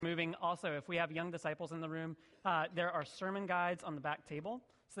morning, also, if we have young disciples in the room, there are sermon guides on the back table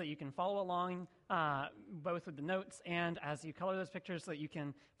so that you can follow along both with the notes and as you color those pictures so that you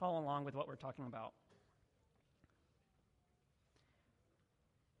can follow along with what we're talking about.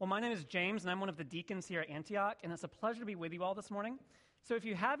 Well, my name is James, and I'm one of the deacons here at Antioch, and it's a pleasure to be with you all this morning. So if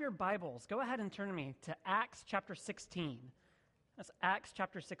you have your Bibles, go ahead and turn me to Acts chapter 16. That's Acts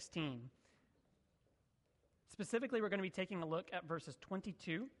chapter 16. Specifically, we're going to be taking a look at verses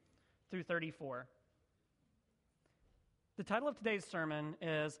 22 through 34. The title of today's sermon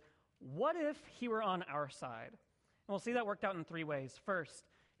is, What If He Were on Our Side? And we'll see that worked out in three ways. First,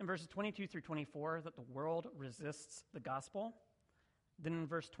 in verses 22 through 24, that the world resists the gospel. Then in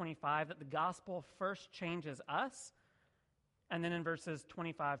verse 25, that the gospel first changes us. And then in verses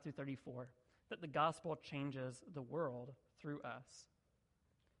 25 through 34, that the gospel changes the world through us.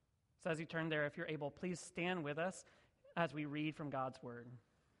 So as you turn there, if you're able, please stand with us as we read from God's word.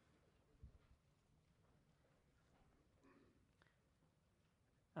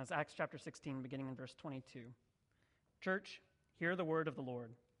 That's Acts chapter 16, beginning in verse 22. Church, hear the word of the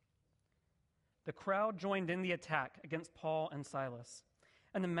Lord. The crowd joined in the attack against Paul and Silas,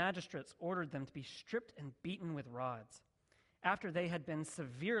 and the magistrates ordered them to be stripped and beaten with rods. After they had been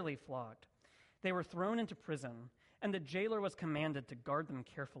severely flogged, they were thrown into prison, and the jailer was commanded to guard them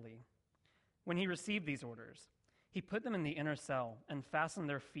carefully. When he received these orders, he put them in the inner cell and fastened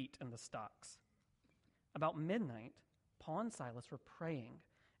their feet in the stocks. About midnight, Paul and Silas were praying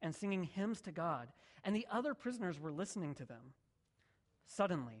and singing hymns to God, and the other prisoners were listening to them.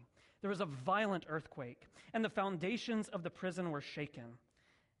 Suddenly, there was a violent earthquake, and the foundations of the prison were shaken.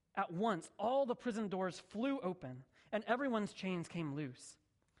 At once, all the prison doors flew open, and everyone's chains came loose.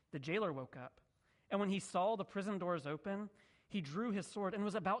 The jailer woke up, and when he saw the prison doors open, he drew his sword and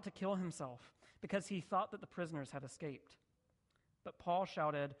was about to kill himself because he thought that the prisoners had escaped. But Paul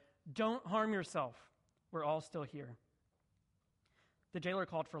shouted, "Don't harm yourself. We're all still here." The jailer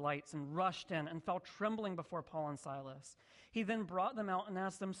called for lights and rushed in and fell trembling before Paul and Silas. He then brought them out and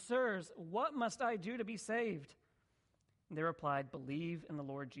asked them, "Sirs, what must I do to be saved?" And they replied, "Believe in the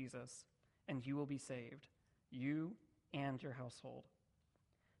Lord Jesus, and you will be saved, you and your household."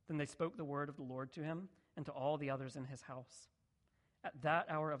 Then they spoke the word of the Lord to him and to all the others in his house. At that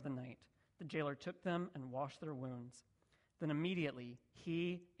hour of the night, the jailer took them and washed their wounds. Then immediately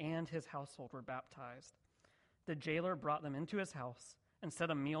he and his household were baptized. The jailer brought them into his house and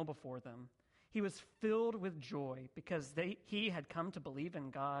set a meal before them. He was filled with joy because he had come to believe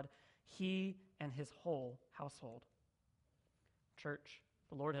in God, he and his whole household. Church,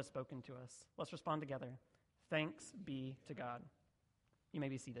 the Lord has spoken to us. Let's respond together. Thanks be to God. You may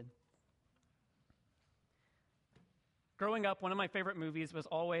be seated. Growing up, one of my favorite movies was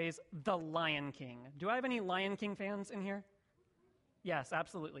always The Lion King. Do I have any Lion King fans in here? Yes,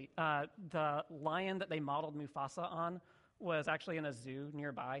 absolutely. The lion that they modeled Mufasa on was actually in a zoo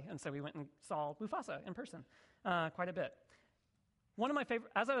nearby, and so we went and saw Mufasa in person quite a bit. One of my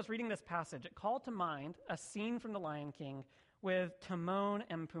favorite, as I was reading this passage, it called to mind a scene from The Lion King with Timon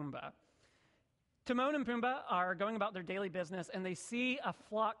and Pumbaa. Timon and Pumbaa are going about their daily business, and they see a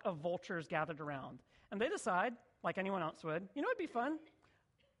flock of vultures gathered around. And they decide, like anyone else would, it'd be fun.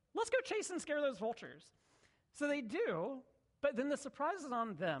 Let's go chase and scare those vultures. So they do, but then the surprise is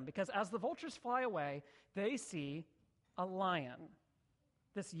on them, because as the vultures fly away, they see a lion,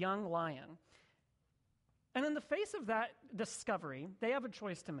 this young lion. And in the face of that discovery, they have a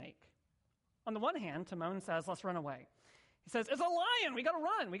choice to make. On the one hand, Timon says, "Let's run away." He says, "It's a lion! We got to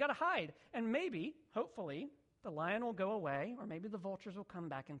run! We got to hide!" And maybe, hopefully, the lion will go away, or maybe the vultures will come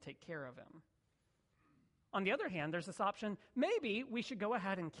back and take care of him. On the other hand, there's this option, maybe we should go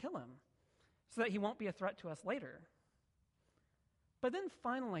ahead and kill him so that he won't be a threat to us later. But then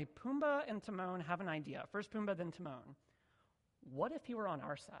finally, Pumbaa and Timon have an idea. First Pumbaa, then Timon. What if he were on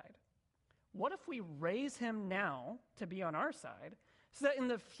our side? What if we raise him now to be on our side so that in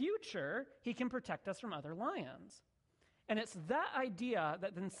the future he can protect us from other lions? And it's that idea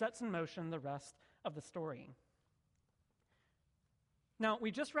that then sets in motion the rest of the story. Now,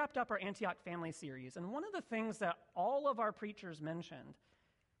 we just wrapped up our Antioch Family series, and one of the things that all of our preachers mentioned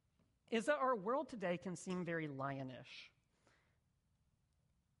is that our world today can seem very lionish.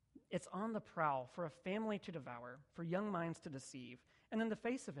 It's on the prowl for a family to devour, for young minds to deceive, and in the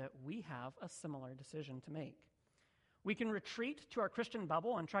face of it, we have a similar decision to make. We can retreat to our Christian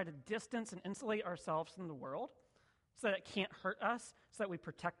bubble and try to distance and insulate ourselves from the world so that it can't hurt us, so that we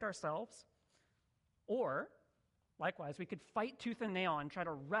protect ourselves. Or, likewise, we could fight tooth and nail and try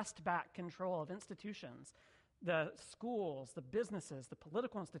to wrest back control of institutions, the schools, the businesses, the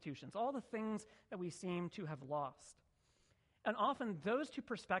political institutions, all the things that we seem to have lost. And often those two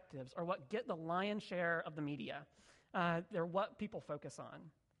perspectives are what get the lion's share of the media. They're what people focus on.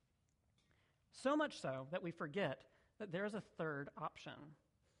 So much so that we forget that there's a third option.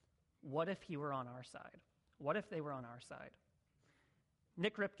 What if he were on our side? What if they were on our side?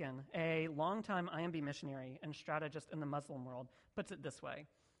 Nick Ripken, a longtime IMB missionary and strategist in the Muslim world, puts it this way.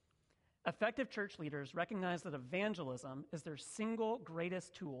 Effective church leaders recognize that evangelism is their single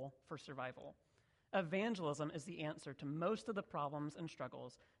greatest tool for survival. Evangelism is the answer to most of the problems and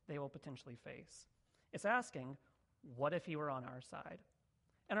struggles they will potentially face. It's asking, what if he were on our side?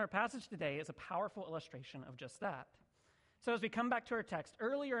 And our passage today is a powerful illustration of just that. So as we come back to our text,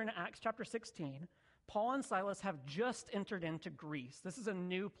 earlier in Acts chapter 16, Paul and Silas have just entered into Greece. This is a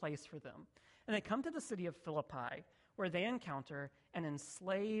new place for them. And they come to the city of Philippi, where they encounter an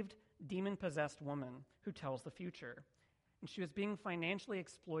enslaved, demon-possessed woman who tells the future. And she was being financially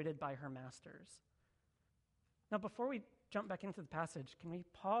exploited by her masters. Now, before we jump back into the passage, can we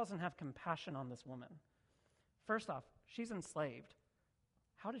pause and have compassion on this woman? First off, she's enslaved.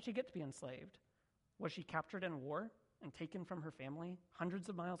 How did she get to be enslaved? Was she captured in war and taken from her family hundreds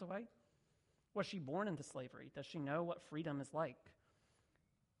of miles away? Was she born into slavery? Does she know what freedom is like?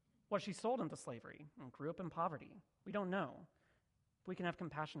 Was she sold into slavery and grew up in poverty? We don't know. We can have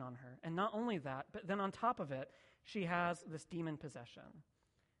compassion on her. And not only that, but then on top of it, she has this demon possession.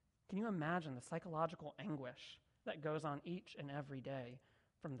 Can you imagine the psychological anguish that goes on each and every day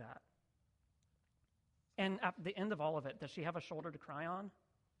from that? And at the end of all of it, does she have a shoulder to cry on?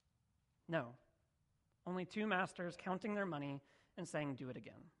 No. Only two masters counting their money and saying, do it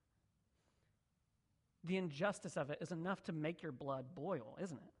again. The injustice of it is enough to make your blood boil,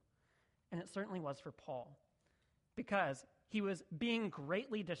 isn't it? And it certainly was for Paul, because he was being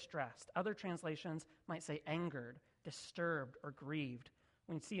greatly distressed. Other translations might say angered, disturbed, or grieved.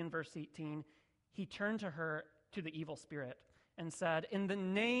 When you see in verse 18, he turned to the evil spirit and said, in the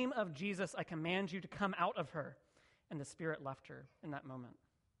name of Jesus, I command you to come out of her. And the spirit left her in that moment.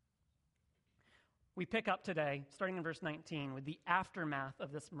 We pick up today, starting in verse 19, with the aftermath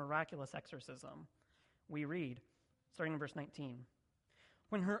of this miraculous exorcism. We read, starting in verse 19,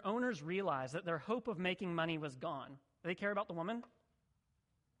 when her owners realized that their hope of making money was gone, do they care about the woman?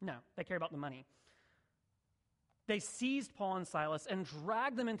 No, they care about the money. They seized Paul and Silas and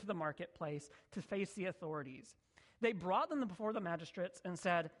dragged them into the marketplace to face the authorities. They brought them before the magistrates and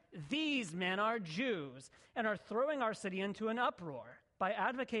said, these men are Jews and are throwing our city into an uproar by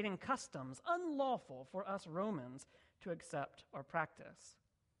advocating customs unlawful for us Romans to accept or practice.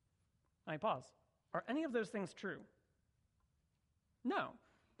 I pause. Are any of those things true? No,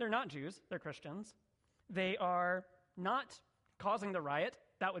 they're not Jews, they're Christians. They are not causing the riot.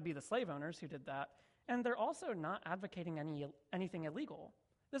 That would be the slave owners who did that. And they're also not advocating anything illegal.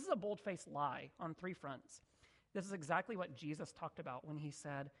 This is a bold-faced lie on three fronts. This is exactly what Jesus talked about when he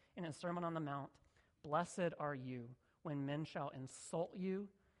said in his Sermon on the Mount, blessed are you when men shall insult you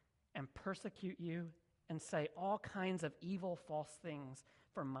and persecute you and say all kinds of evil, false things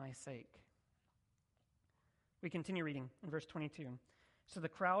for my sake. We continue reading in verse 22. So the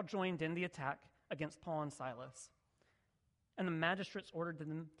crowd joined in the attack against Paul and Silas, and the magistrates ordered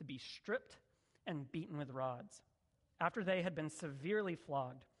them to be stripped and beaten with rods. After they had been severely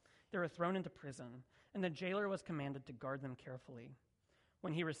flogged, they were thrown into prison, and the jailer was commanded to guard them carefully.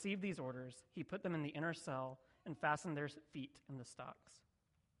 When he received these orders, he put them in the inner cell and fastened their feet in the stocks.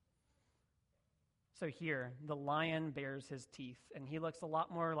 So here, the lion bares his teeth, and he looks a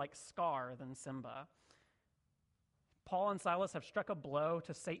lot more like Scar than Simba. Paul and Silas have struck a blow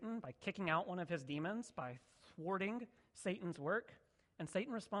to Satan by kicking out one of his demons, by thwarting Satan's work, and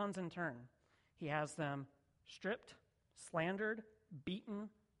Satan responds in turn. He has them stripped, slandered, beaten,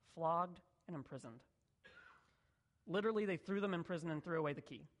 flogged, and imprisoned. Literally, they threw them in prison and threw away the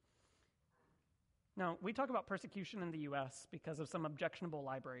key. Now, we talk about persecution in the U.S. because of some objectionable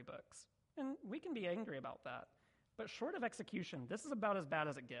library books, and we can be angry about that. But short of execution, this is about as bad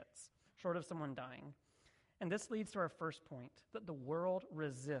as it gets, short of someone dying. And this leads to our first point, that the world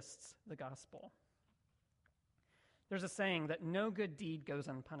resists the gospel. There's a saying that no good deed goes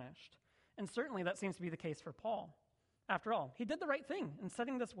unpunished, and certainly that seems to be the case for Paul. After all, he did the right thing in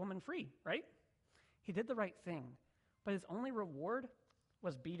setting this woman free, right? He did the right thing, but his only reward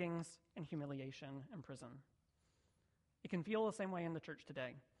was beatings and humiliation and prison. It can feel the same way in the church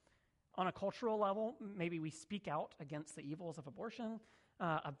today. On a cultural level, maybe we speak out against the evils of abortion,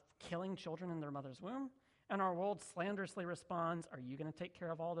 of killing children in their mother's womb, and our world slanderously responds, are you going to take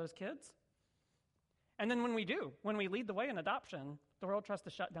care of all those kids? And then when we do, when we lead the way in adoption, the world tries to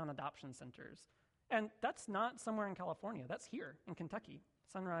shut down adoption centers. And that's not somewhere in California. That's here in Kentucky,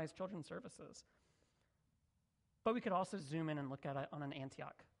 Sunrise Children's Services. But we could also zoom in and look at it on an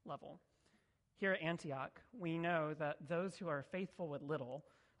Antioch level. Here at Antioch, we know that those who are faithful with little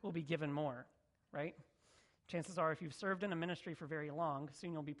will be given more, right? Chances are, if you've served in a ministry for very long,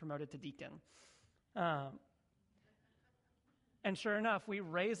 soon you'll be promoted to deacon. And sure enough, we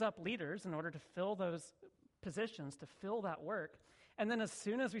raise up leaders in order to fill those positions, to fill that work. And then as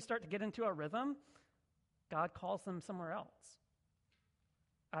soon as we start to get into a rhythm, God calls them somewhere else.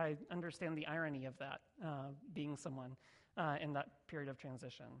 I understand the irony of that, being someone in that period of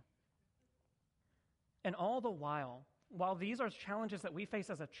transition. And all the while these are challenges that we face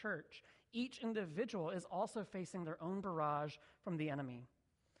as a church, each individual is also facing their own barrage from the enemy.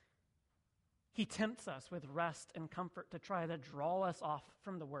 He tempts us with rest and comfort to try to draw us off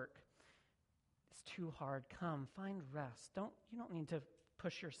from the work. It's too hard. Come, find rest. You don't need to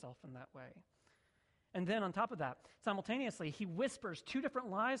push yourself in that way. And then on top of that, simultaneously, he whispers two different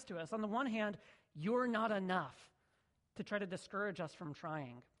lies to us. On the one hand, you're not enough, to try to discourage us from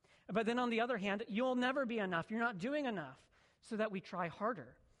trying. But then on the other hand, you'll never be enough. You're not doing enough, so that we try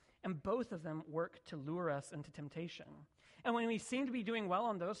harder. And both of them work to lure us into temptation. And when we seem to be doing well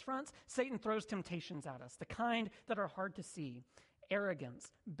on those fronts, Satan throws temptations at us, the kind that are hard to see.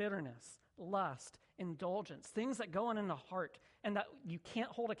 Arrogance, bitterness, lust, indulgence, things that go on in the heart and that you can't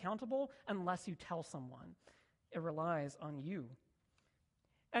hold accountable unless you tell someone. It relies on you.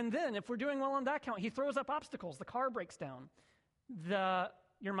 And then if we're doing well on that count, he throws up obstacles. The car breaks down.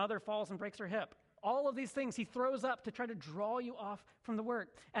 Your mother falls and breaks her hip. All of these things he throws up to try to draw you off from the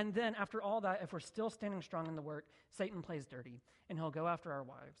work. And then after all that, if we're still standing strong in the work, Satan plays dirty, and he'll go after our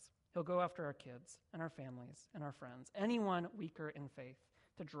wives. He'll go after our kids and our families and our friends, anyone weaker in faith,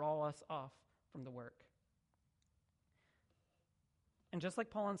 to draw us off from the work. And just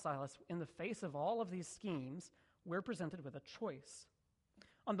like Paul and Silas, in the face of all of these schemes, we're presented with a choice.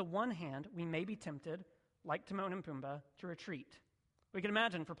 On the one hand, we may be tempted, like Timon and Pumbaa, to retreat. We can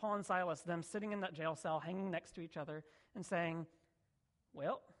imagine for Paul and Silas, them sitting in that jail cell, hanging next to each other, and saying,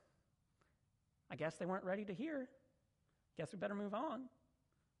 well, I guess they weren't ready to hear. Guess we better move on.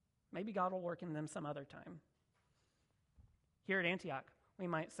 Maybe God will work in them some other time. Here at Antioch, we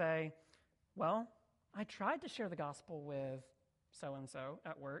might say, well, I tried to share the gospel with so-and-so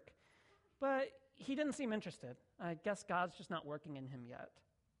at work, but he didn't seem interested. I guess God's just not working in him yet.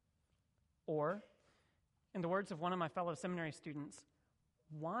 Or, in the words of one of my fellow seminary students,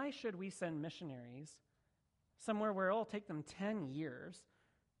 why should we send missionaries somewhere where it'll take them 10 years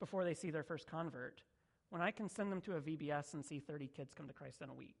before they see their first convert, when I can send them to a VBS and see 30 kids come to Christ in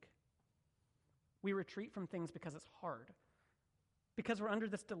a week? We retreat from things because it's hard, because we're under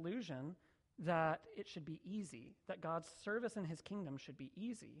this delusion that it should be easy, that God's service in his kingdom should be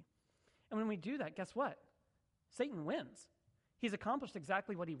easy. And when we do that, guess what? Satan wins. He's accomplished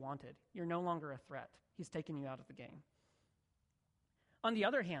exactly what he wanted. You're no longer a threat. He's taken you out of the game. On the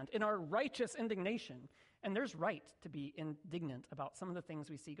other hand, in our righteous indignation, and there's right to be indignant about some of the things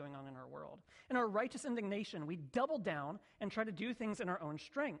we see going on in our world. In our righteous indignation, we double down and try to do things in our own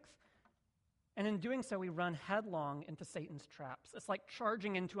strength. And in doing so, we run headlong into Satan's traps. It's like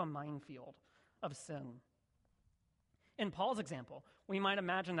charging into a minefield of sin. In Paul's example, we might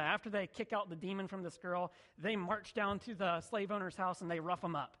imagine that after they kick out the demon from this girl, they march down to the slave owner's house and they rough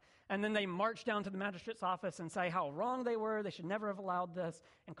him up. And then they march down to the magistrate's office and say how wrong they were, they should never have allowed this,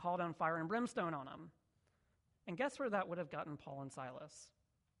 and call down fire and brimstone on them. And guess where that would have gotten Paul and Silas?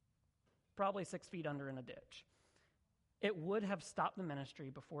 Probably 6 feet under in a ditch. It would have stopped the ministry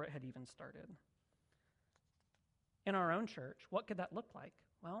before it had even started. In our own church, what could that look like?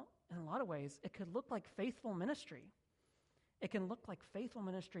 Well, in a lot of ways, it could look like faithful ministry. It can look like faithful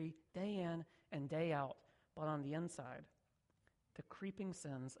ministry day in and day out, but on the inside, the creeping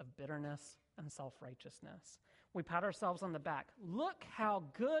sins of bitterness and self-righteousness. We pat ourselves on the back. Look how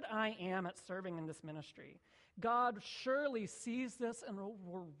good I am at serving in this ministry. God surely sees this and will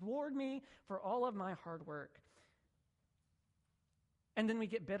reward me for all of my hard work. And then we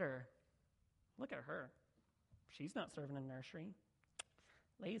get bitter. Look at her. She's not serving in nursery.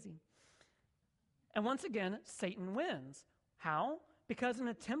 Lazy. And once again, Satan wins. How? Because in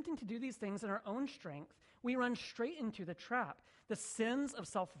attempting to do these things in our own strength, we run straight into the trap. The sins of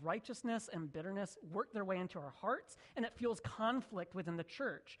self-righteousness and bitterness work their way into our hearts, and it fuels conflict within the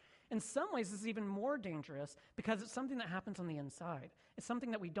church. In some ways, this is even more dangerous because it's something that happens on the inside. It's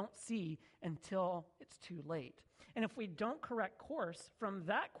something that we don't see until it's too late. And if we don't correct course from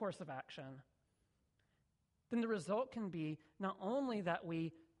that course of action, then the result can be not only that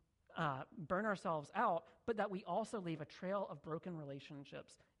we burn ourselves out, but that we also leave a trail of broken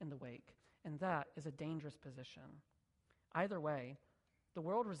relationships in the wake. And that is a dangerous position. Either way, the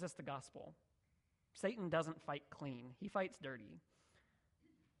world resists the gospel. Satan doesn't fight clean. He fights dirty.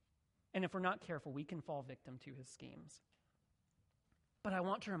 And if we're not careful, we can fall victim to his schemes. But I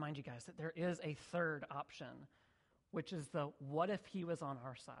want to remind you guys that there is a third option, which is the what if he was on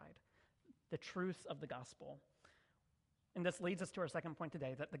our side, the truth of the gospel. And this leads us to our second point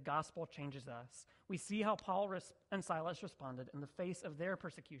today, that the gospel changes us. We see how Paul and Silas responded in the face of their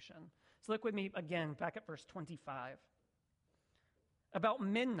persecution. So look with me again back at verse 25. About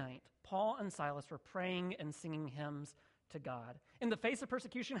midnight, Paul and Silas were praying and singing hymns to God. In the face of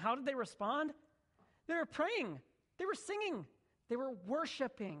persecution, how did they respond? They were praying. They were singing. They were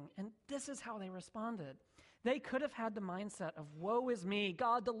worshiping. And this is how they responded. They could have had the mindset of, woe is me,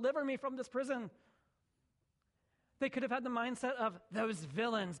 God, deliver me from this prison. They could have had the mindset of, those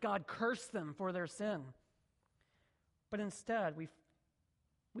villains, God, curse them for their sin. But instead,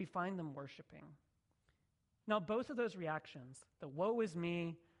 we find them worshiping. Now, both of those reactions, the woe is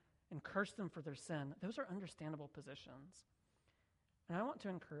me and curse them for their sin, those are understandable positions. And I want to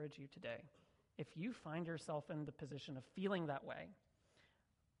encourage you today, if you find yourself in the position of feeling that way,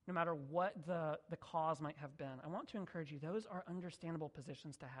 no matter what the cause might have been, I want to encourage you, those are understandable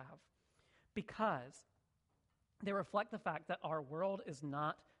positions to have, because they reflect the fact that our world is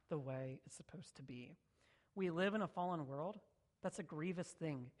not the way it's supposed to be. We live in a fallen world. That's a grievous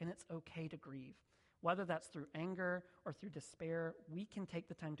thing, and it's okay to grieve. Whether that's through anger or through despair, we can take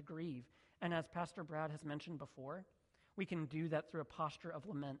the time to grieve. And as Pastor Brad has mentioned before, we can do that through a posture of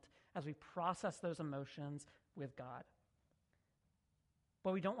lament as we process those emotions with God.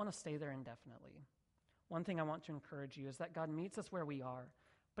 But we don't want to stay there indefinitely. One thing I want to encourage you is that God meets us where we are,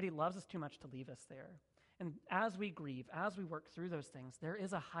 but he loves us too much to leave us there. And as we grieve, as we work through those things, there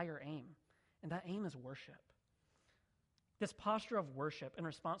is a higher aim, and that aim is worship. This posture of worship in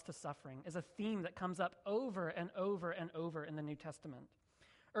response to suffering is a theme that comes up over and over and over in the New Testament.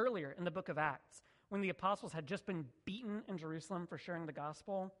 Earlier in the book of Acts, when the apostles had just been beaten in Jerusalem for sharing the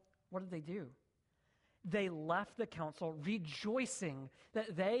gospel, what did they do? They left the council rejoicing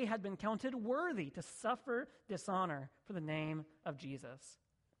that they had been counted worthy to suffer dishonor for the name of Jesus.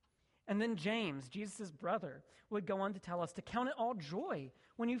 And then James, Jesus' brother, would go on to tell us to count it all joy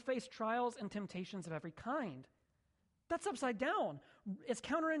when you face trials and temptations of every kind. That's upside down. It's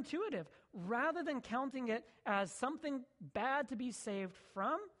counterintuitive. Rather than counting it as something bad to be saved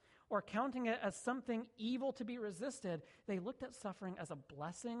from or counting it as something evil to be resisted, they looked at suffering as a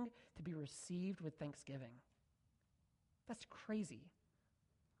blessing to be received with thanksgiving. That's crazy.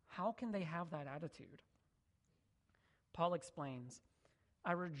 How can they have that attitude? Paul explains,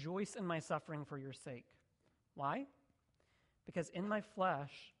 I rejoice in my suffering for your sake. Why? Because in my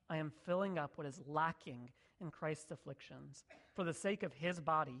flesh, I am filling up what is lacking in Christ's afflictions for the sake of his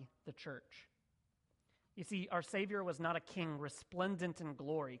body, the church. You see, our Savior was not a king resplendent in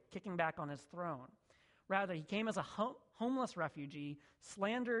glory, kicking back on his throne. Rather, he came as a homeless refugee,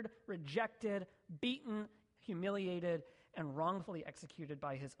 slandered, rejected, beaten, humiliated, and wrongfully executed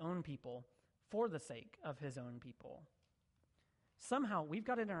by his own people for the sake of his own people. Somehow, we've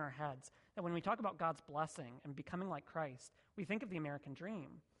got it in our heads that when we talk about God's blessing and becoming like Christ, we think of the American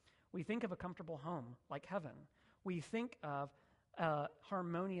dream. We think of a comfortable home like heaven. We think of a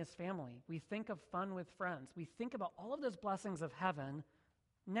harmonious family. We think of fun with friends. We think about all of those blessings of heaven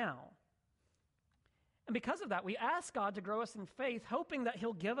now. And because of that, we ask God to grow us in faith, hoping that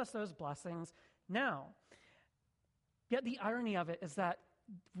he'll give us those blessings now. Yet the irony of it is that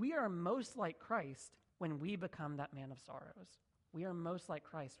we are most like Christ when we become that man of sorrows. We are most like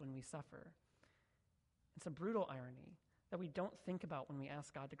Christ when we suffer. It's a brutal irony that we don't think about when we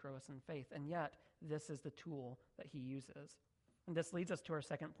ask God to grow us in faith, and yet this is the tool that he uses. And this leads us to our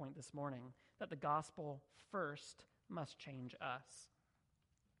second point this morning, that the gospel first must change us.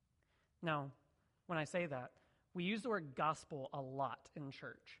 Now, when I say that, we use the word gospel a lot in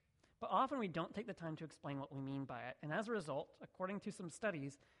church, but often we don't take the time to explain what we mean by it. And as a result, according to some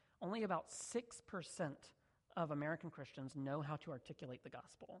studies, only about 6% of American Christians know how to articulate the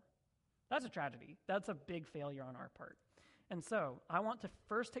gospel. That's a tragedy. That's a big failure on our part. And so I want to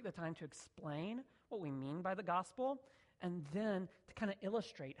first take the time to explain what we mean by the gospel, and then to kind of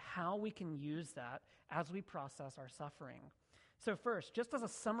illustrate how we can use that as we process our suffering. So first, just as a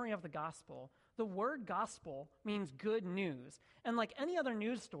summary of the gospel, the word gospel means good news. And like any other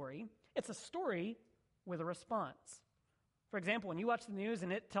news story, it's a story with a response. For example, when you watch the news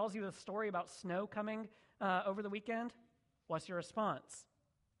and it tells you a story about snow coming over the weekend, what's your response?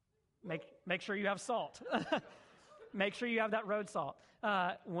 Make sure you have salt. Make sure you have that road salt.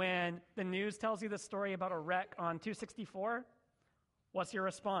 When the news tells you the story about a wreck on 264, what's your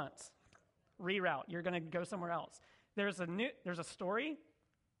response? Reroute. You're going to go somewhere else. There's a story.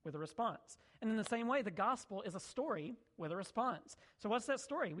 with a response. And in the same way, the gospel is a story with a response. So what's that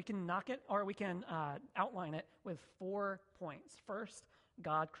story? We can outline it with 4 points. First,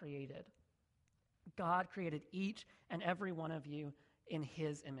 God created. God created each and every one of you in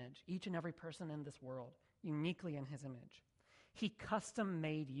his image, each and every person in this world, uniquely in his image. He custom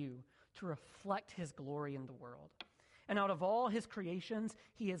made you to reflect his glory in the world. And out of all his creations,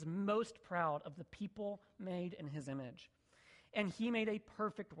 he is most proud of the people made in his image. And he made a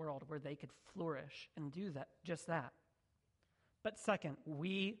perfect world where they could flourish and do that, just that. But second,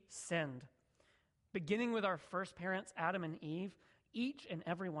 we sinned. Beginning with our first parents, Adam and Eve, each and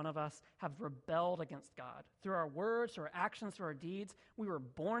every one of us have rebelled against God. Through our words, through our actions, through our deeds, we were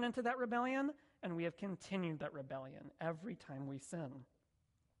born into that rebellion, and we have continued that rebellion every time we sin.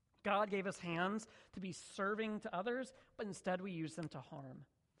 God gave us hands to be serving to others, but instead we use them to harm.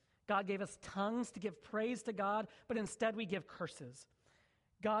 God gave us tongues to give praise to God, but instead we give curses.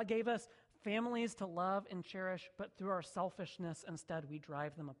 God gave us families to love and cherish, but through our selfishness, instead we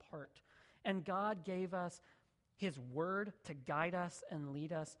drive them apart. And God gave us his word to guide us and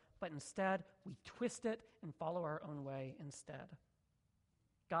lead us, but instead we twist it and follow our own way instead.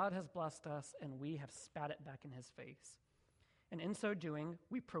 God has blessed us, and we have spat it back in his face. And in so doing,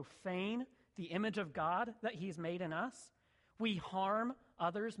 we profane the image of God that he's made in us. We harm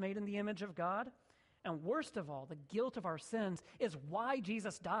others made in the image of God. And worst of all, the guilt of our sins is why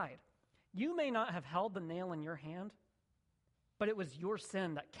Jesus died. You may not have held the nail in your hand, but it was your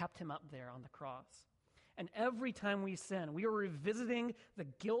sin that kept him up there on the cross. And every time we sin, we are revisiting the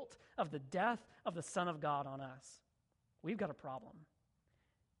guilt of the death of the Son of God on us. We've got a problem.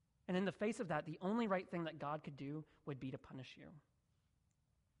 And in the face of that, the only right thing that God could do would be to punish you.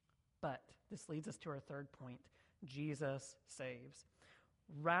 But this leads us to our third point. Jesus saves.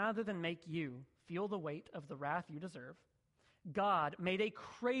 Rather than make you feel the weight of the wrath you deserve, God made a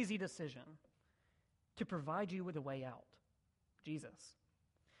crazy decision to provide you with a way out. Jesus.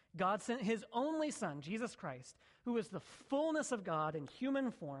 God sent his only Son, Jesus Christ, who is the fullness of God in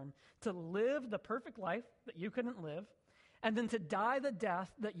human form, to live the perfect life that you couldn't live, and then to die the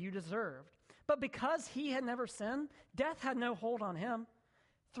death that you deserved. But because he had never sinned, death had no hold on him.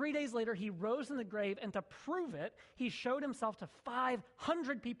 3 days later, he rose in the grave, and to prove it, he showed himself to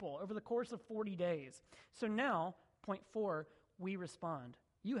 500 people over the course of 40 days. So now, point 4, we respond.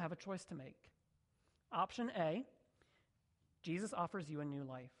 You have a choice to make. Option A, Jesus offers you a new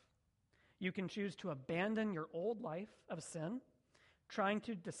life. You can choose to abandon your old life of sin, trying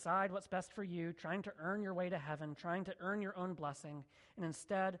to decide what's best for you, trying to earn your way to heaven, trying to earn your own blessing, and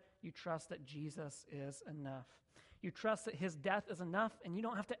instead you trust that Jesus is enough. You trust that his death is enough and you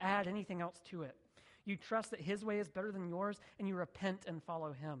don't have to add anything else to it. You trust that his way is better than yours and you repent and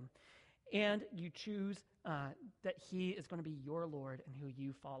follow him. And you choose that he is going to be your Lord and who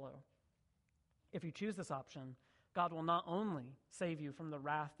you follow. If you choose this option, God will not only save you from the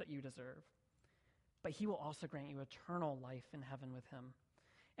wrath that you deserve, but he will also grant you eternal life in heaven with him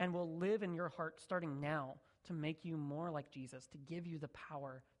and will live in your heart starting now to make you more like Jesus, to give you the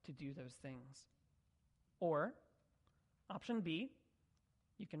power to do those things. Or, option B,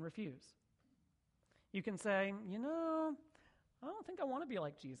 you can refuse. You can say, I don't think I want to be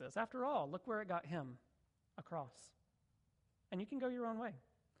like Jesus. After all, look where it got him, a cross. And you can go your own way.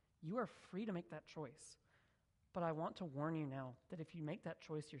 You are free to make that choice. But I want to warn you now that if you make that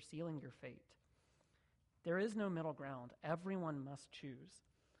choice, you're sealing your fate. There is no middle ground. Everyone must choose.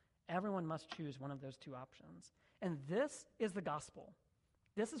 Everyone must choose one of those two options. And this is the gospel.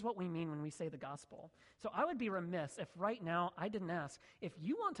 This is what we mean when we say the gospel. So I would be remiss if right now I didn't ask, if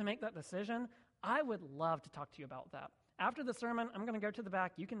you want to make that decision, I would love to talk to you about that. After the sermon, I'm going to go to the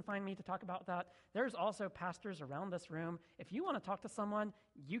back. You can find me to talk about that. There's also pastors around this room. If you want to talk to someone,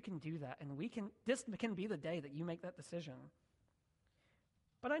 you can do that. And this can be the day that you make that decision.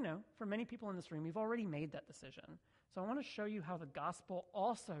 But I know for many people in this room, you've already made that decision. So I want to show you how the gospel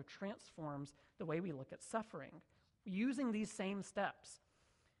also transforms the way we look at suffering, using these same steps.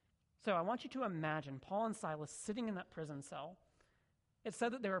 So I want you to imagine Paul and Silas sitting in that prison cell. It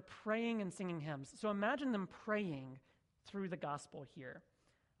said that they were praying and singing hymns. So imagine them praying through the gospel here.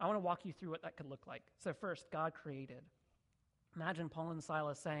 I want to walk you through what that could look like. So first, God created. Imagine Paul and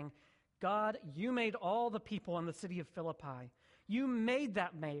Silas saying, God, you made all the people in the city of Philippi. You made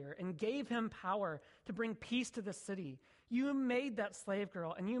that mayor and gave him power to bring peace to the city. You made that slave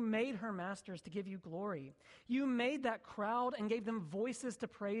girl and you made her masters to give you glory. You made that crowd and gave them voices to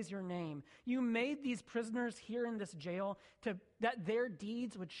praise your name. You made these prisoners here in this jail that their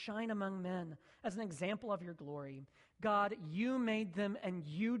deeds would shine among men as an example of your glory. God, you made them and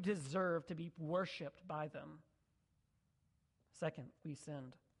you deserve to be worshiped by them. Second, we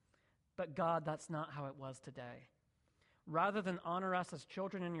sinned. But God, that's not how it was today. Rather than honor us as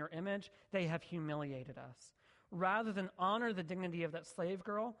children in your image, they have humiliated us. Rather than honor the dignity of that slave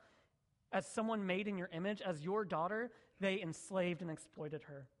girl as someone made in your image, as your daughter, they enslaved and exploited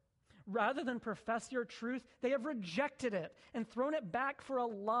her. Rather than profess your truth, they have rejected it and thrown it back for a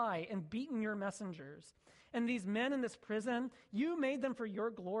lie and beaten your messengers. And these men in this prison, you made them for your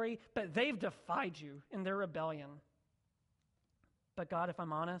glory, but they've defied you in their rebellion. But God, if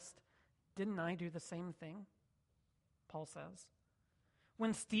I'm honest, didn't I do the same thing? Paul says.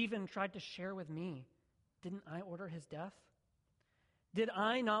 When Stephen tried to share with me, didn't I order his death? Did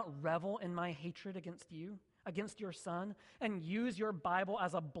I not revel in my hatred against you, against your son, and use your Bible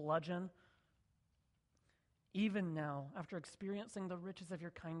as a bludgeon? Even now, after experiencing the riches of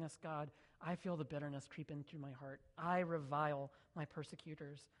your kindness, God, I feel the bitterness creep in through my heart. I revile my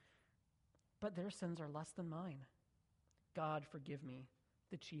persecutors, but their sins are less than mine. God, forgive me,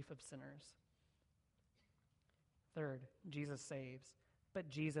 the chief of sinners. Third, Jesus saves. But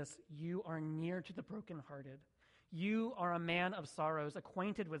Jesus, you are near to the brokenhearted. You are a man of sorrows,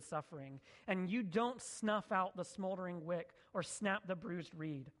 acquainted with suffering, and you don't snuff out the smoldering wick or snap the bruised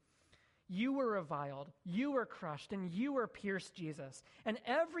reed. You were reviled, you were crushed, and you were pierced, Jesus. And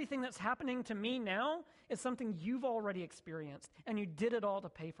everything that's happening to me now is something you've already experienced, and you did it all to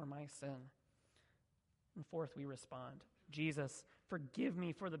pay for my sin. And fourth, we respond, Jesus, forgive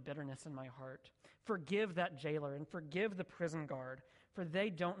me for the bitterness in my heart. Forgive that jailer and forgive the prison guard, for they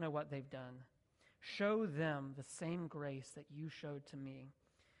don't know what they've done. Show them the same grace that you showed to me.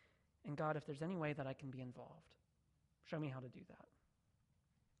 And God, if there's any way that I can be involved, show me how to do that.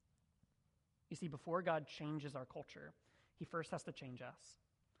 You see, before God changes our culture, he first has to change us.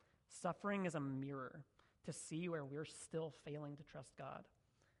 Suffering is a mirror to see where we're still failing to trust God.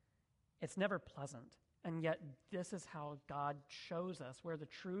 It's never pleasant, and yet this is how God shows us where the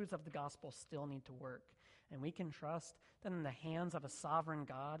truths of the gospel still need to work. And we can trust that in the hands of a sovereign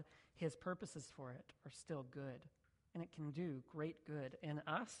God, his purposes for it are still good, and it can do great good in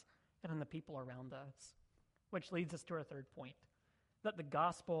us and in the people around us. Which leads us to our third point, that the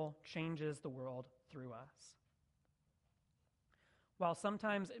gospel changes the world through us. While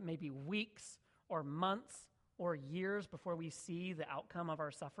sometimes it may be weeks or months or years before we see the outcome of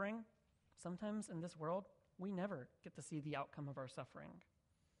our suffering, sometimes in this world, we never get to see the outcome of our suffering.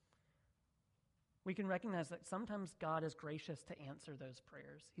 We can recognize that sometimes God is gracious to answer those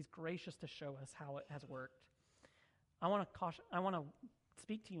prayers. He's gracious to show us how it has worked. I want to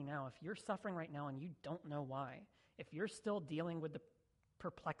speak to you now. If you're suffering right now and you don't know why, if you're still dealing with the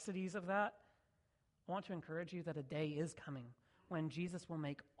perplexities of that, I want to encourage you that a day is coming when Jesus will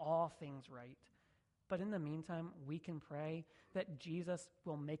make all things right. But in the meantime, we can pray that Jesus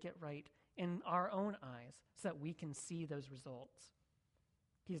will make it right in our own eyes so that we can see those results.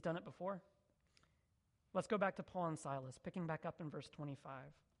 He's done it before. Let's go back to Paul and Silas, picking back up in verse 25.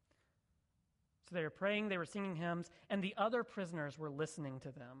 So they were praying, they were singing hymns, and the other prisoners were listening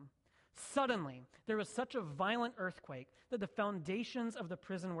to them. Suddenly, there was such a violent earthquake that the foundations of the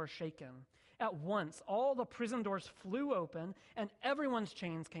prison were shaken. At once, all the prison doors flew open, and everyone's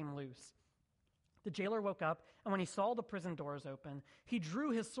chains came loose. The jailer woke up, and when he saw the prison doors open, he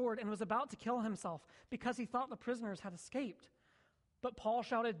drew his sword and was about to kill himself because he thought the prisoners had escaped. But Paul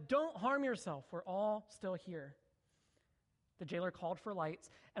shouted, "Don't harm yourself, we're all still here." The jailer called for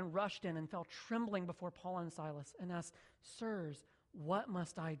lights and rushed in and fell trembling before Paul and Silas and asked, "Sirs, what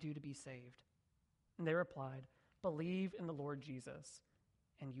must I do to be saved?" And they replied, "Believe in the Lord Jesus,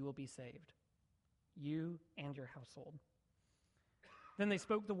 and you will be saved, you and your household." Then they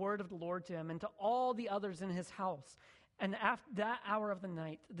spoke the word of the Lord to him and to all the others in his house. And after that hour of the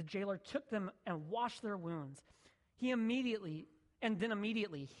night, the jailer took them and washed their wounds. Immediately,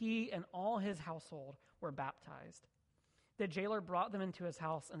 he and all his household were baptized. The jailer brought them into his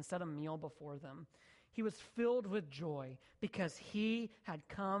house and set a meal before them. He was filled with joy because he had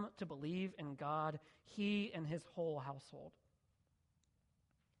come to believe in God, he and his whole household.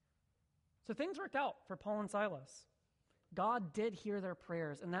 So things worked out for Paul and Silas. God did hear their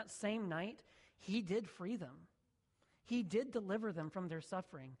prayers, and that same night, he did free them. He did deliver them from their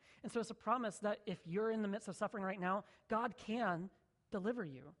suffering. And so it's a promise that if you're in the midst of suffering right now, God can deliver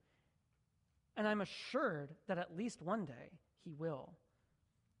you. And I'm assured that at least one day he will.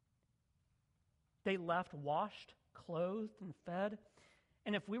 They left washed, clothed, and fed.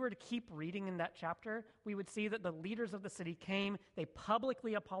 And if we were to keep reading in that chapter, we would see that the leaders of the city came, they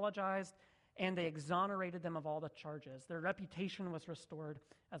publicly apologized, and they exonerated them of all the charges. Their reputation was restored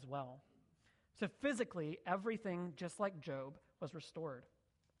as well. So physically, everything, just like Job, was restored.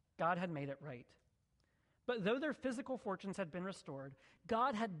 God had made it right. But though their physical fortunes had been restored,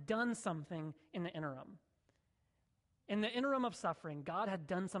 God had done something in the interim. In the interim of suffering, God had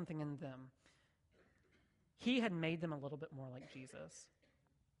done something in them. He had made them a little bit more like Jesus.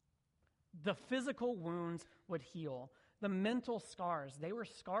 The physical wounds would heal. The mental scars, they were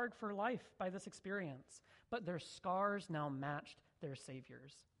scarred for life by this experience, but their scars now matched their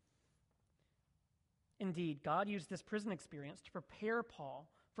Savior's. Indeed, God used this prison experience to prepare Paul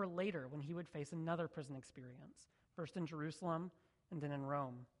for later when he would face another prison experience, first in Jerusalem and then in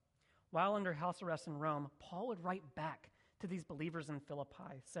Rome. While under house arrest in Rome, Paul would write back to these believers in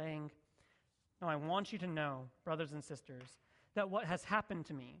Philippi, saying, "Now I want you to know, brothers and sisters, that what has happened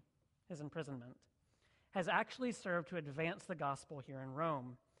to me, his imprisonment, has actually served to advance the gospel here in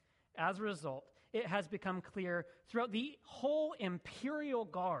Rome. As a result, it has become clear throughout the whole imperial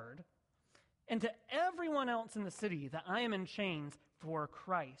guard and to everyone else in the city that I am in chains for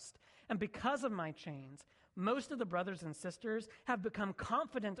Christ. And because of my chains, most of the brothers and sisters have become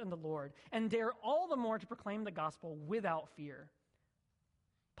confident in the Lord and dare all the more to proclaim the gospel without fear."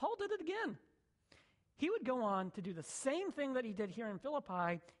 Paul did it again. He would go on to do the same thing that he did here in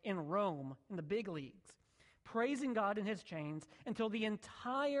Philippi in Rome, in the big leagues, praising God in his chains until the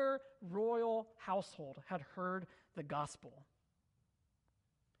entire royal household had heard the gospel.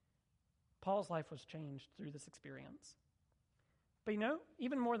 Paul's life was changed through this experience. But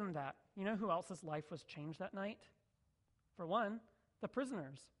even more than that, you know who else's life was changed that night? For one, the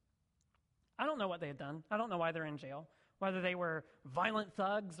prisoners. I don't know what they had done. I don't know why they're in jail, whether they were violent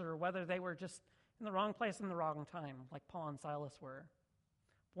thugs or whether they were just in the wrong place in the wrong time, like Paul and Silas were.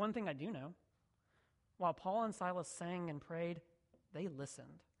 One thing I do know, while Paul and Silas sang and prayed, they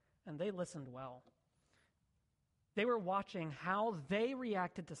listened, and they listened well. They were watching how they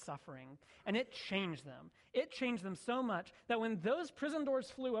reacted to suffering, and it changed them. It changed them so much that when those prison doors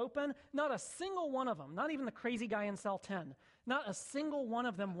flew open, not a single one of them, not even the crazy guy in cell 10, not a single one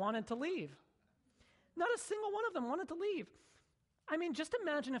of them wanted to leave. Not a single one of them wanted to leave. I mean, just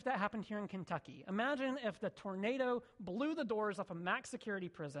imagine if that happened here in Kentucky. Imagine if the tornado blew the doors off a max security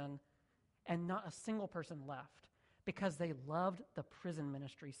prison and not a single person left because they loved the prison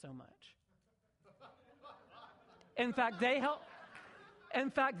ministry so much. In fact, they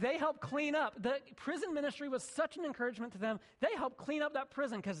helped clean up. The prison ministry was such an encouragement to them. They helped clean up that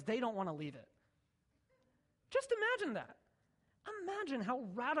prison because they don't want to leave it. Just imagine that. Imagine how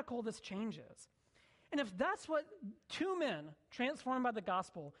radical this change is. And if that's what two men transformed by the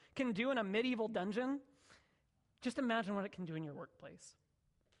gospel can do in a medieval dungeon, just imagine what it can do in your workplace.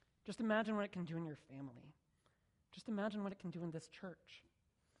 Just imagine what it can do in your family. Just imagine what it can do in this church.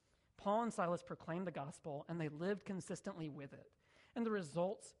 Paul and Silas proclaimed the gospel, and they lived consistently with it. And the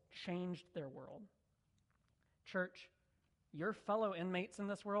results changed their world. Church, your fellow inmates in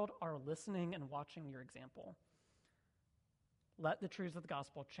this world are listening and watching your example. Let the truths of the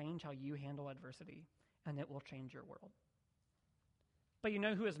gospel change how you handle adversity, and it will change your world. But you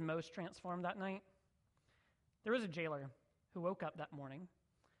know who is most transformed that night? There was a jailer who woke up that morning.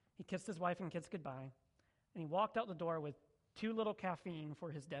 He kissed his wife and kids goodbye, and he walked out the door with too little caffeine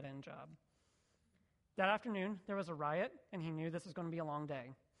for his dead-end job. That afternoon, there was a riot, and he knew this was going to be a long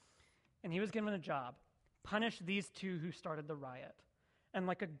day. And he was given a job: punish these two who started the riot. And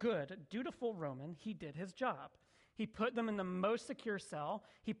like a good, dutiful Roman, he did his job. He put them in the most secure cell.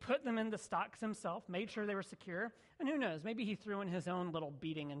 He put them in the stocks himself, made sure they were secure. And who knows, maybe he threw in his own little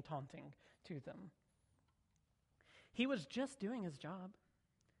beating and taunting to them. He was just doing his job.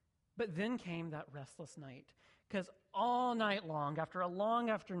 But then came that restless night, because all night long, after a long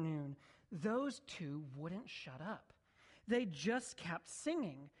afternoon, those two wouldn't shut up. They just kept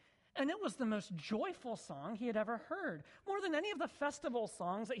singing. And it was the most joyful song he had ever heard, more than any of the festival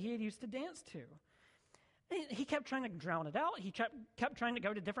songs that he had used to dance to. He kept trying to drown it out. He kept trying to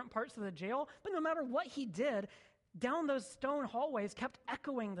go to different parts of the jail. But no matter what he did, down those stone hallways kept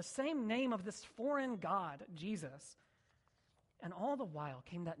echoing the same name of this foreign God, Jesus. And all the while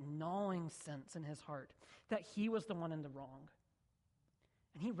came that gnawing sense in his heart that he was the one in the wrong.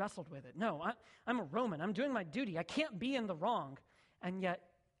 And he wrestled with it. No, I'm a Roman. I'm doing my duty. I can't be in the wrong. And yet,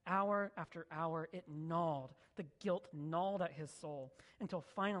 hour after hour, it gnawed. The guilt gnawed at his soul until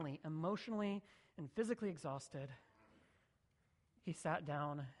finally, emotionally and physically exhausted, he sat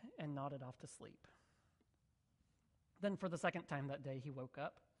down and nodded off to sleep. Then for the second time that day, he woke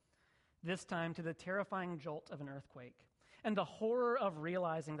up, this time to the terrifying jolt of an earthquake and the horror of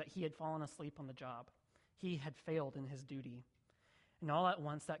realizing that he had fallen asleep on the job. He had failed in his duty. And all at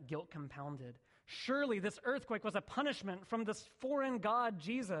once, that guilt compounded. Surely this earthquake was a punishment from this foreign God,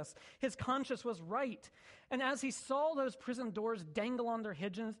 Jesus. His conscience was right. And as he saw those prison doors dangle on their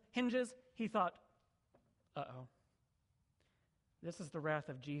hinges, he thought, uh-oh, this is the wrath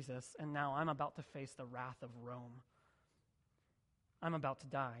of Jesus, and now I'm about to face the wrath of Rome. I'm about to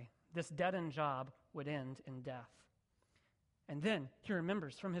die. This dead-end job would end in death. And then he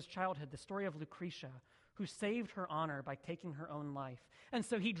remembers from his childhood the story of Lucretia, who saved her honor by taking her own life. And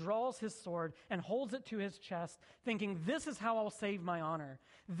so he draws his sword and holds it to his chest, thinking, this is how I'll save my honor.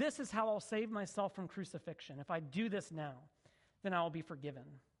 This is how I'll save myself from crucifixion. If I do this now, then I will be forgiven.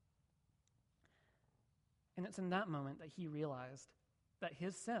 And it's in that moment that he realized that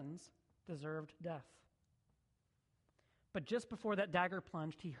his sins deserved death. But just before that dagger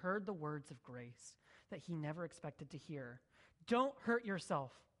plunged, he heard the words of grace that he never expected to hear. Don't hurt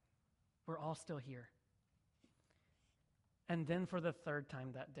yourself. We're all still here. And then for the third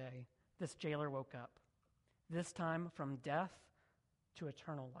time that day, this jailer woke up, this time from death to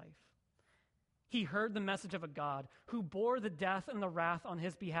eternal life. He heard the message of a God who bore the death and the wrath on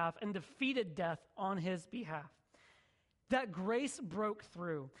his behalf and defeated death on his behalf. That grace broke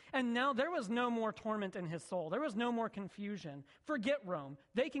through, and now there was no more torment in his soul. There was no more confusion. Forget Rome.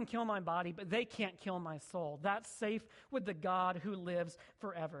 They can kill my body, but they can't kill my soul. That's safe with the God who lives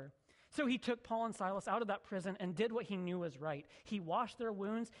forever. So he took Paul and Silas out of that prison and did what he knew was right. He washed their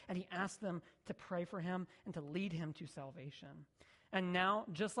wounds, and he asked them to pray for him and to lead him to salvation. And now,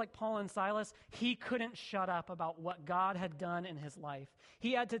 just like Paul and Silas, he couldn't shut up about what God had done in his life.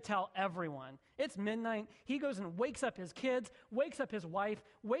 He had to tell everyone. It's midnight. He goes and wakes up his kids, wakes up his wife,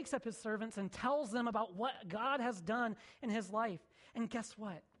 wakes up his servants, and tells them about what God has done in his life. And guess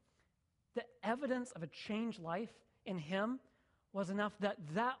what? The evidence of a changed life in him was enough that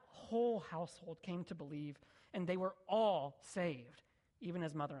that whole household came to believe, and they were all saved, even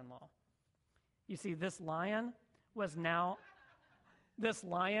his mother-in-law. You see, this lion was now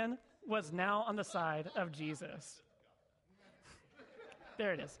on the side of Jesus.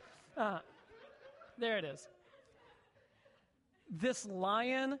 There it is. There it is. This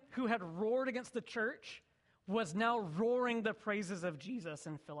lion who had roared against the church was now roaring the praises of Jesus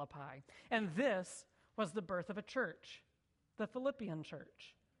in Philippi. And this was the birth of a church, the Philippian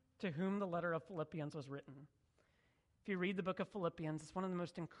church, to whom the letter of Philippians was written. If you read the book of Philippians, it's one of the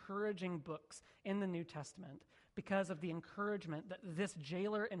most encouraging books in the New Testament because of the encouragement that this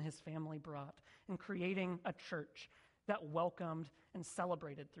jailer and his family brought in creating a church that welcomed and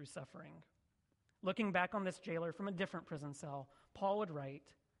celebrated through suffering. Looking back on this jailer from a different prison cell, Paul would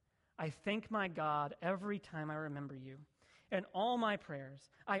write, I thank my God every time I remember you. In all my prayers,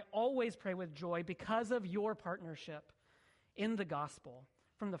 I always pray with joy because of your partnership in the gospel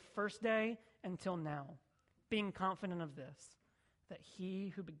from the first day until now, being confident of this, that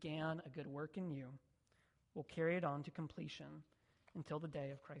he who began a good work in you will carry it on to completion until the day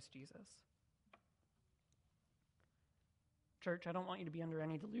of Christ Jesus. Church, I don't want you to be under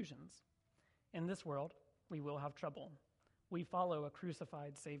any delusions. In this world, we will have trouble. We follow a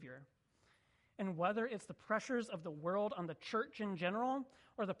crucified Savior. And whether it's the pressures of the world on the church in general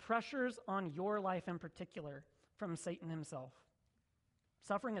or the pressures on your life in particular from Satan himself,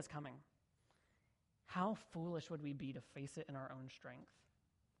 suffering is coming. How foolish would we be to face it in our own strength?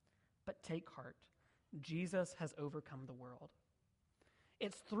 But take heart. Jesus has overcome the world.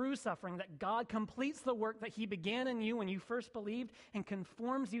 It's through suffering that God completes the work that he began in you when you first believed and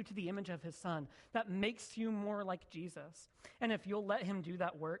conforms you to the image of his Son. That makes you more like Jesus. And if you'll let him do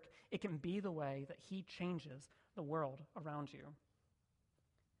that work, it can be the way that he changes the world around you.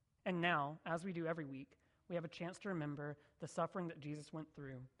 And now, as we do every week, we have a chance to remember the suffering that Jesus went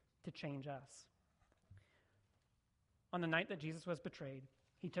through to change us. On the night that Jesus was betrayed,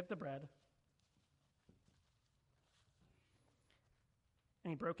 he took the bread and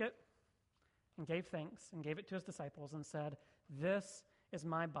he broke it and gave thanks and gave it to his disciples and said, this is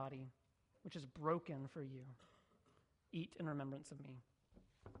my body, which is broken for you. Eat in remembrance of me.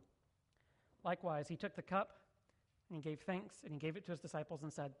 Likewise, he took the cup and he gave thanks and he gave it to his disciples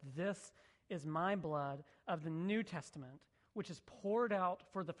and said, this is my blood of the New Testament, which is poured out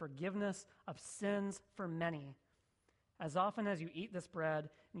for the forgiveness of sins for many. As often as you eat this bread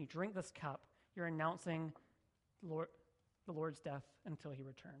and you drink this cup, you're announcing the Lord's death until he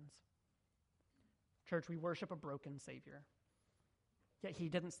returns. Church, we worship a broken Savior. Yet he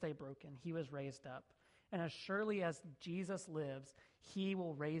didn't stay broken. He was raised up. And as surely as Jesus lives, he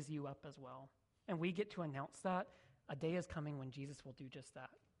will raise you up as well. And we get to announce that. A day is coming when Jesus will do just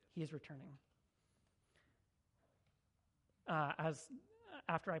that. He is returning.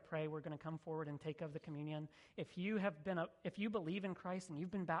 After I pray, we're going to come forward and take of the communion. If you believe in Christ and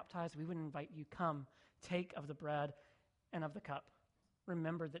you've been baptized, we would invite you, come, take of the bread and of the cup.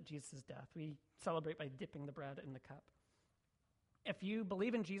 Remember that Jesus' death. We celebrate by dipping the bread in the cup. If you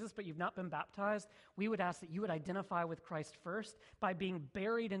believe in Jesus but you've not been baptized, we would ask that you would identify with Christ first by being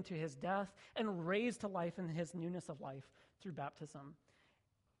buried into his death and raised to life in his newness of life through baptism.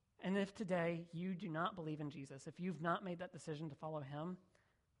 And if today you do not believe in Jesus, if you've not made that decision to follow him,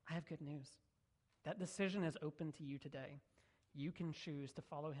 I have good news. That decision is open to you today. You can choose to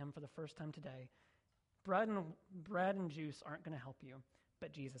follow him for the first time today. Bread and juice aren't going to help you,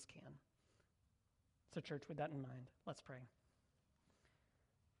 but Jesus can. So church, with that in mind, let's pray.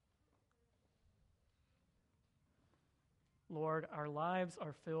 Lord, our lives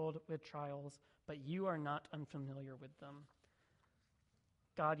are filled with trials, but you are not unfamiliar with them.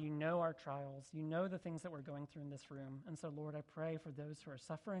 God, you know our trials. You know the things that we're going through in this room. And so, Lord, I pray for those who are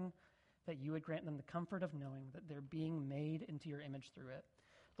suffering that you would grant them the comfort of knowing that they're being made into your image through it.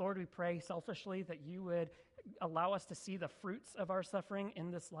 Lord, we pray selfishly that you would allow us to see the fruits of our suffering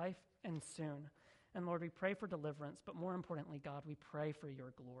in this life and soon. And Lord, we pray for deliverance, but more importantly, God, we pray for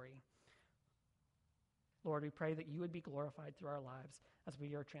your glory. Lord, we pray that you would be glorified through our lives as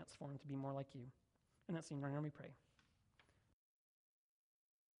we are transformed to be more like you. And that's in your name we pray.